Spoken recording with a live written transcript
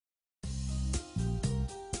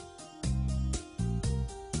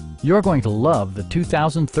You're going to love the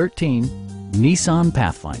 2013 Nissan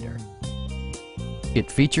Pathfinder.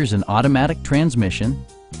 It features an automatic transmission,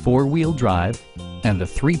 four-wheel drive, and a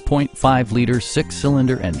 3.5-liter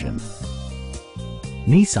six-cylinder engine.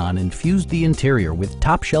 Nissan infused the interior with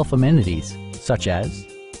top-shelf amenities such as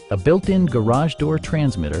a built-in garage door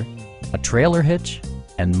transmitter, a trailer hitch,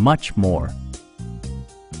 and much more.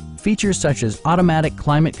 Features such as automatic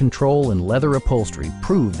climate control and leather upholstery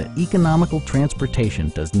prove that economical transportation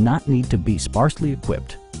does not need to be sparsely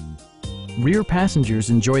equipped. Rear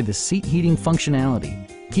passengers enjoy the seat heating functionality,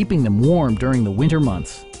 keeping them warm during the winter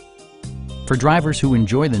months. For drivers who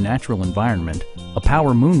enjoy the natural environment, a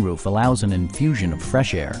power moonroof allows an infusion of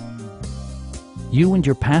fresh air. You and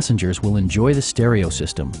your passengers will enjoy the stereo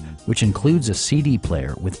system, which includes a CD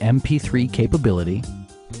player with MP3 capability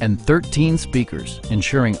and 13 speakers,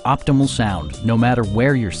 ensuring optimal sound no matter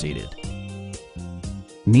where you're seated.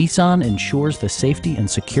 Nissan ensures the safety and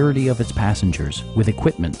security of its passengers with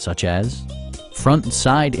equipment such as front and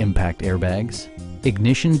side impact airbags,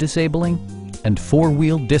 ignition disabling, and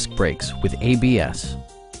four-wheel disc brakes with ABS.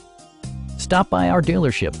 Stop by our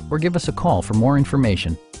dealership or give us a call for more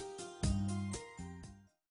information.